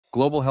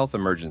Global Health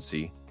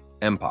Emergency,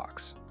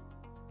 Mpox.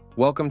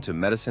 Welcome to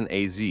Medicine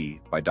AZ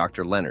by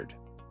Dr. Leonard.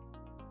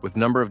 With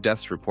number of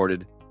deaths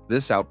reported,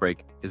 this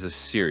outbreak is a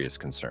serious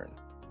concern.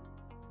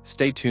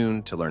 Stay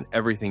tuned to learn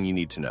everything you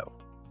need to know.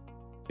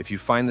 If you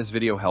find this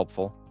video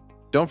helpful,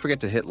 don't forget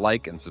to hit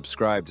like and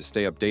subscribe to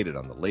stay updated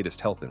on the latest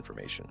health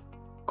information.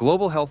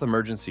 Global Health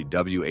Emergency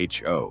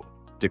WHO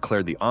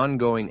declared the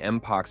ongoing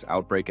Mpox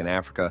outbreak in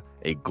Africa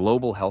a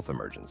global health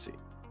emergency,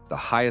 the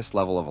highest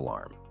level of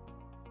alarm.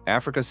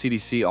 Africa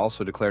CDC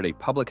also declared a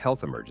public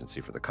health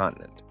emergency for the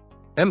continent.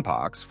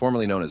 Mpox,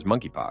 formerly known as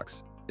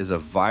Monkeypox, is a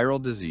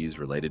viral disease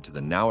related to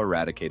the now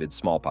eradicated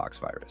smallpox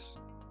virus.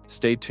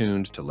 Stay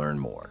tuned to learn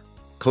more.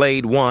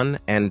 Clade 1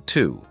 and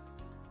 2.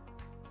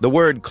 The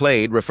word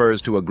clade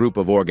refers to a group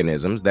of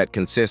organisms that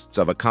consists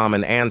of a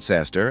common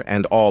ancestor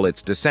and all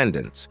its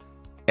descendants.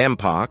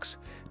 Mpox,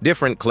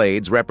 different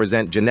clades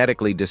represent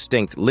genetically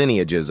distinct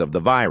lineages of the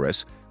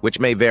virus, which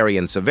may vary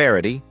in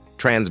severity,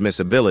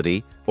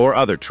 transmissibility, or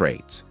other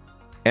traits.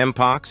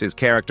 Mpox is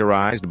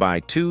characterized by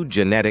two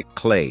genetic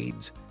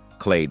clades,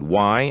 Clade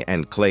Y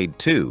and Clade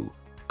 2.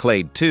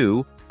 Clade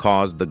 2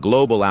 caused the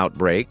global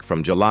outbreak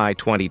from July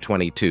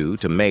 2022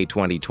 to May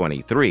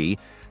 2023.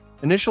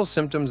 Initial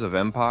symptoms of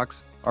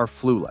Mpox are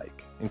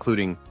flu-like,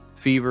 including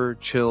fever,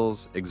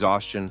 chills,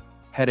 exhaustion,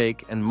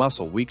 headache, and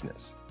muscle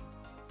weakness.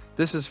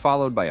 This is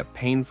followed by a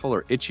painful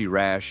or itchy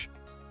rash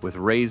with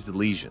raised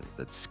lesions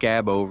that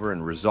scab over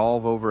and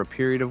resolve over a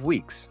period of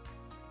weeks.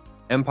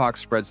 Mpox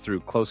spreads through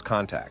close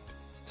contact,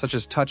 such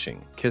as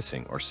touching,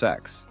 kissing, or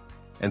sex,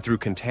 and through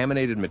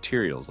contaminated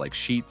materials like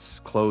sheets,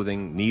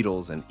 clothing,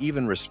 needles, and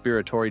even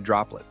respiratory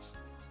droplets.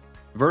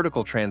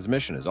 Vertical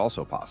transmission is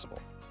also possible.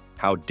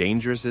 How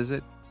dangerous is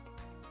it?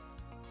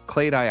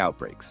 Clade I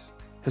outbreaks.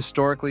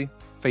 Historically,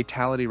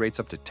 fatality rates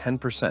up to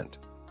 10%,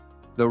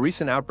 though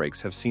recent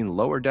outbreaks have seen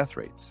lower death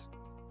rates.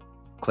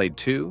 Clade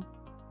 2,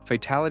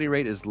 fatality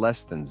rate is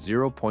less than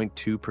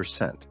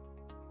 0.2%.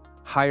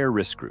 Higher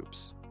risk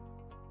groups.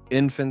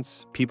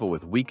 Infants, people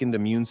with weakened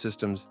immune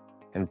systems,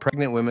 and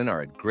pregnant women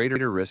are at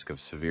greater risk of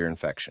severe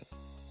infection.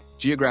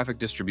 Geographic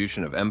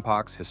distribution of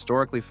Mpox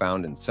historically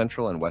found in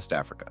Central and West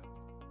Africa.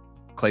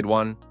 Clade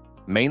 1,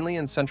 mainly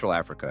in Central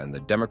Africa and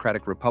the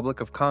Democratic Republic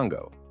of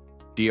Congo,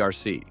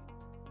 DRC.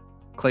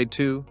 Clade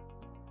 2,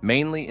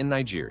 mainly in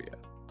Nigeria.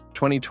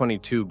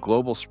 2022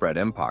 global spread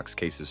Mpox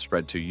cases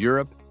spread to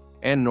Europe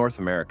and North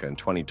America in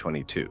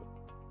 2022.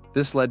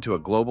 This led to a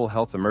global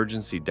health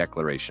emergency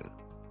declaration.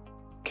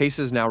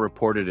 Cases now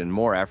reported in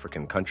more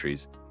African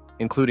countries,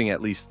 including at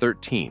least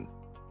 13,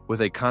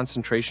 with a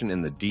concentration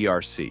in the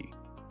DRC.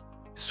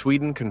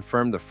 Sweden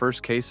confirmed the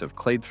first case of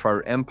Clade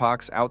for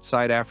Mpox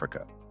outside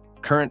Africa.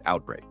 Current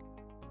outbreak,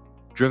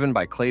 driven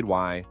by Clade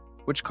Y,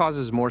 which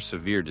causes more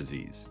severe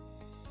disease.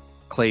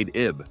 Clade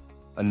IB,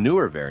 a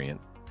newer variant,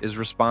 is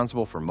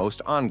responsible for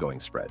most ongoing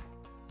spread.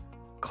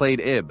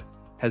 Clade IB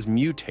has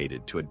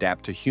mutated to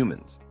adapt to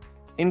humans,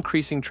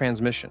 increasing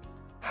transmission.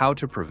 How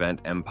to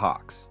prevent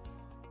Mpox.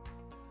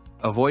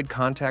 Avoid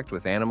contact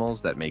with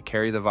animals that may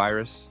carry the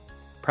virus.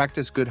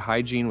 Practice good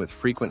hygiene with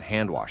frequent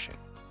hand washing.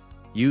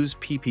 Use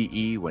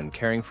PPE when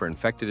caring for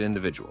infected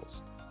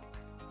individuals.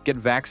 Get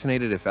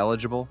vaccinated if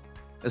eligible,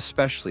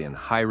 especially in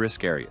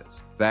high-risk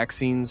areas.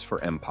 Vaccines for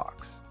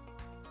Mpox.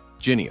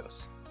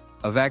 JYNNEOS,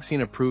 a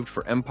vaccine approved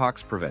for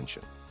Mpox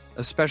prevention,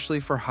 especially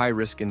for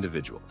high-risk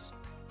individuals.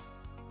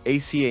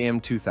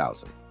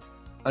 ACAM2000,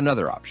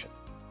 another option,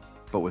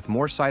 but with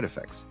more side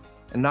effects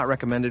and not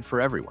recommended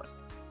for everyone.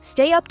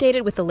 Stay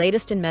updated with the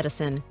latest in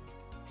medicine.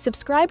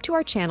 Subscribe to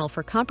our channel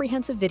for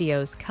comprehensive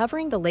videos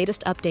covering the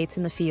latest updates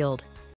in the field.